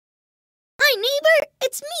Hi, neighbor.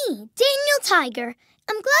 It's me, Daniel Tiger.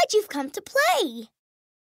 I'm glad you've come to play.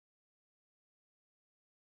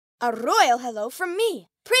 A royal hello from me,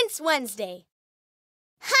 Prince Wednesday.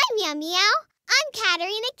 Hi, Meow Meow. I'm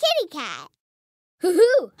Katerina Kitty Cat.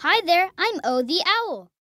 Hoo-hoo! Hi there, I'm O the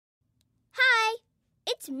Owl. Hi,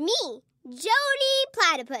 it's me, Jody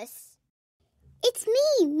Platypus. It's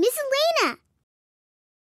me, Miss Elena.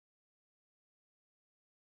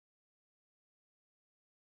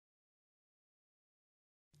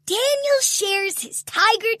 Daniel shares his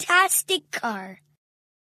Tiger-tastic car.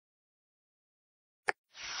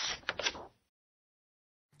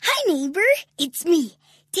 Hi, neighbor. It's me,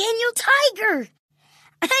 Daniel Tiger.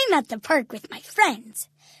 I'm at the park with my friends.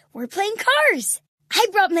 We're playing cars. I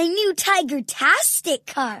brought my new Tiger-tastic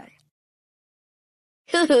car.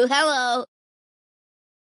 Hello.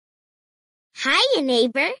 Hiya,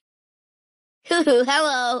 neighbor.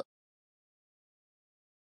 Hello.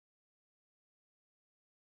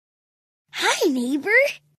 Hi, neighbor.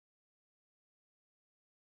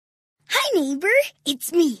 Hi, neighbor.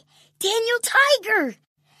 It's me, Daniel Tiger.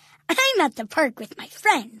 I'm at the park with my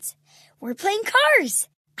friends. We're playing cars.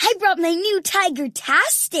 I brought my new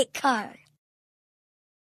Tiger-tastic car.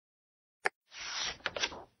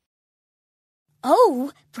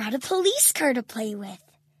 Oh, brought a police car to play with.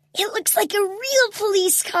 It looks like a real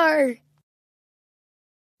police car.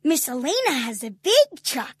 Miss Elena has a big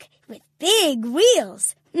truck with big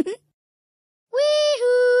wheels.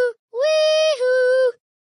 Wee-hoo, wee-hoo.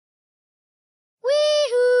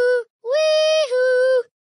 Wee-hoo, wee-hoo.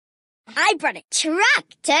 I brought a truck,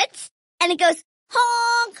 Toots, and it goes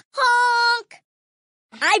honk, honk.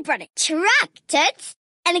 I brought a truck, Toots,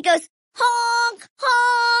 and it goes honk,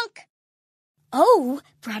 honk. Oh,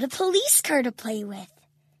 brought a police car to play with.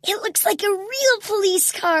 It looks like a real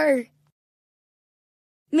police car.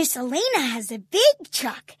 Miss Elena has a big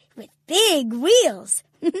truck with big wheels.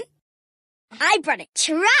 I brought a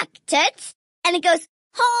truck, Toots, and it goes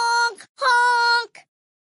honk, honk.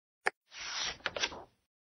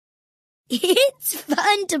 It's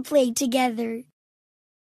fun to play together.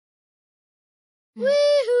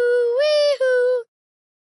 Wee-hoo, wee-hoo.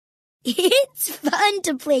 It's fun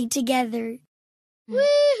to play together.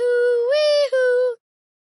 Wee-hoo, wee-hoo.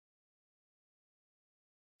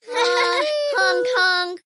 Honk,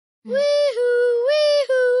 honk. Wee-hoo,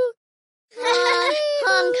 wee-hoo.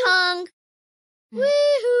 Honk, honk.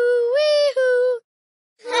 Wee-hoo, wee-hoo.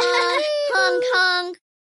 Honk, honk.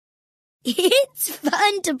 It's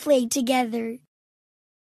fun to play together.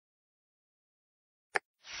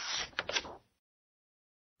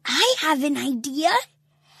 I have an idea.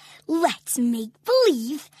 Let's make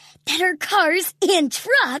believe that our cars and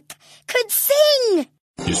truck could sing.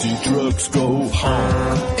 You see trucks go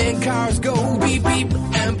honk and cars go beep beep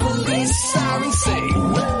and police sirens say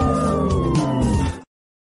whoa.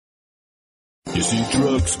 You see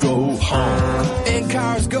trucks go honk and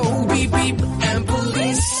cars go beep beep and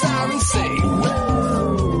police sirens say whoa.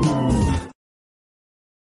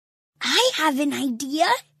 I have an idea.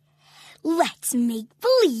 Let's make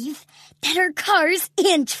believe that our cars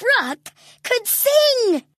and truck could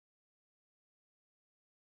sing.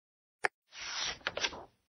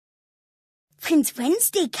 Prince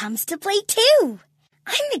Wednesday comes to play too.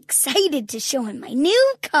 I'm excited to show him my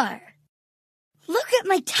new car. Look at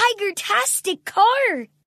my Tiger-tastic car.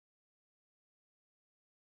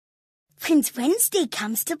 Prince Wednesday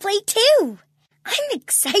comes to play too. I'm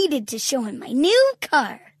excited to show him my new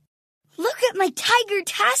car. Look at my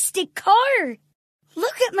Tiger-tastic car.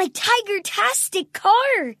 Look at my Tiger-tastic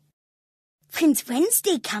car. Prince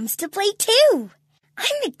Wednesday comes to play too.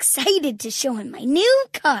 I'm excited to show him my new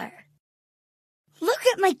car. Look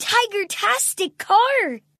at my Tiger-tastic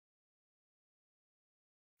car.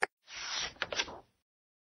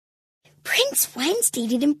 Prince Wednesday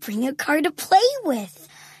didn't bring a car to play with.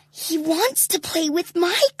 He wants to play with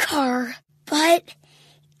my car, but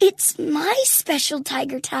it's my special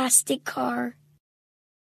Tiger-tastic car.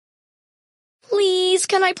 Please,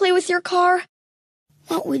 can I play with your car?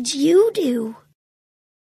 What would you do?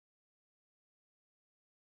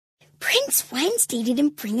 Prince Wednesday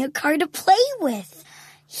didn't bring a car to play with.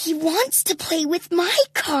 He wants to play with my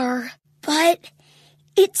car, but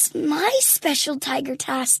it's my special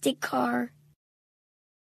Tiger-tastic car.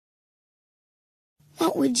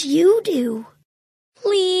 What would you do?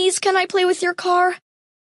 Please, can I play with your car?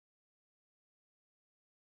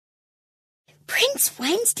 Prince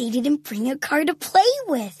Wednesday didn't bring a car to play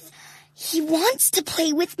with. He wants to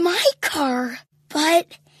play with my car,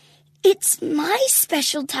 but it's my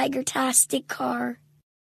special Tiger-tastic car.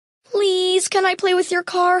 Please, can I play with your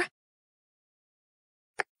car?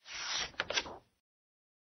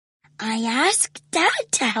 I asked Dad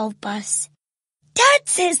to help us. Dad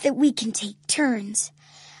says that we can take turns.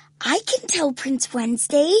 I can tell Prince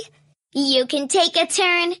Wednesday. You can take a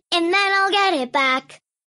turn, and then I'll get it back.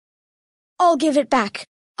 I'll give it back.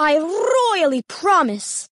 I royally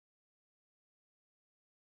promise.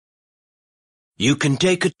 You can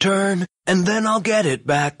take a turn, and then I'll get it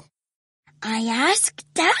back. I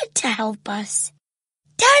asked Dad to help us.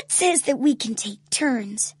 Dad says that we can take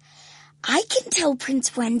turns. I can tell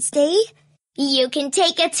Prince Wednesday. You can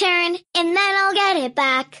take a turn, and then I'll get it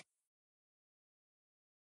back.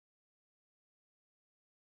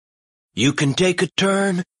 You can take a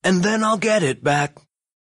turn, and then I'll get it back.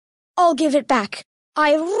 I'll give it back.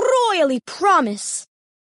 I royally promise.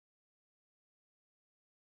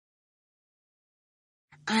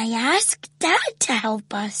 I asked Dad to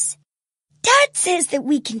help us. Dad says that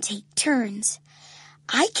we can take turns.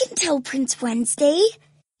 I can tell Prince Wednesday.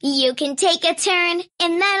 You can take a turn,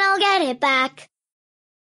 and then I'll get it back.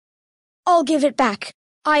 I'll give it back.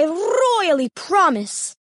 I royally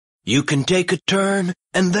promise. You can take a turn,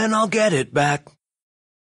 and then I'll get it back.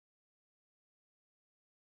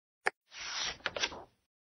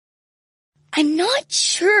 I'm not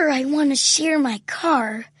sure I want to share my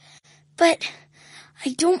car, but I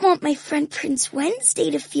don't want my friend Prince Wednesday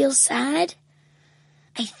to feel sad.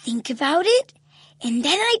 I think about it, and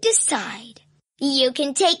then I decide. You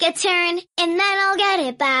can take a turn, and then I'll get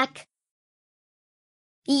it back.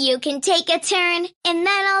 You can take a turn, and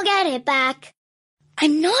then I'll get it back.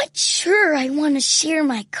 I'm not sure I want to share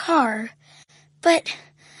my car, but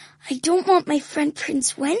I don't want my friend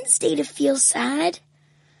Prince Wednesday to feel sad.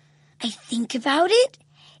 I think about it,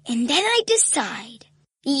 and then I decide.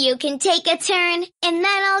 You can take a turn, and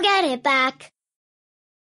then I'll get it back.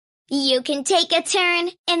 You can take a turn,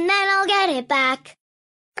 and then I'll get it back.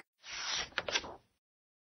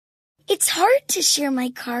 It's hard to share my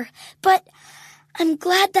car, but I'm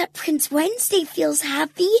glad that Prince Wednesday feels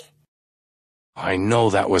happy. I know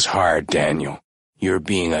that was hard, Daniel. You're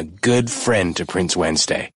being a good friend to Prince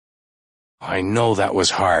Wednesday. I know that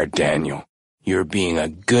was hard, Daniel. You're being a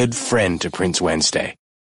good friend to Prince Wednesday.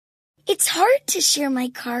 It's hard to share my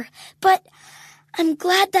car, but I'm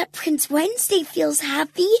glad that Prince Wednesday feels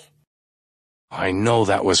happy. I know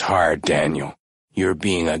that was hard, Daniel. You're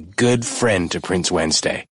being a good friend to Prince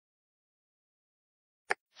Wednesday.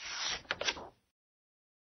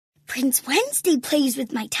 Prince Wednesday plays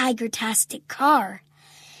with my Tiger-tastic car,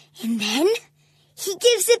 and then he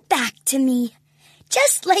gives it back to me,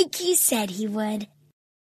 just like he said he would.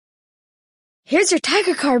 Here's your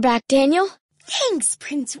tiger car back, Daniel. Thanks,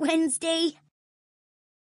 Prince Wednesday.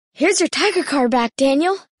 Here's your tiger car back,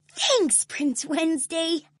 Daniel. Thanks, Prince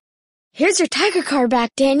Wednesday. Here's your tiger car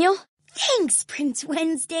back, Daniel. Thanks, Prince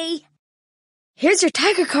Wednesday. Here's your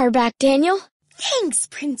tiger car back, Daniel. Thanks,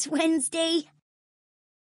 Prince Wednesday.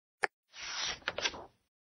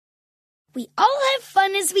 We all have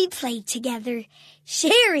fun as we play together,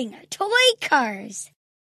 sharing our toy cars.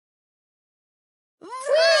 Woo!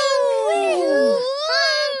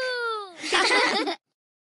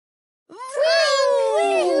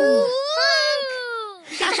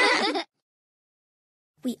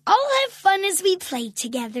 We all have fun as we play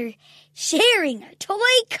together, sharing our toy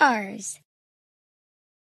cars.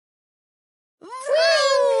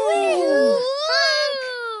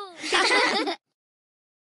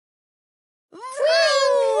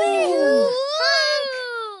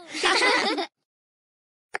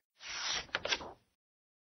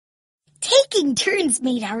 Taking turns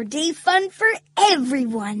made our day fun for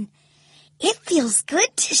everyone. It feels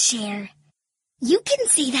good to share. You can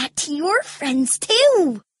say that to your friends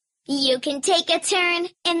too. You can take a turn,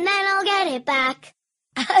 and then I'll get it back.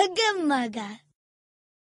 Ugga mugga.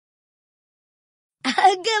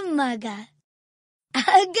 Ugga mugga.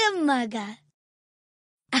 Ugga mugga.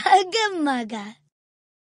 Ugga mugga.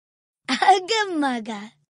 Ugga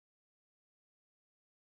mugga.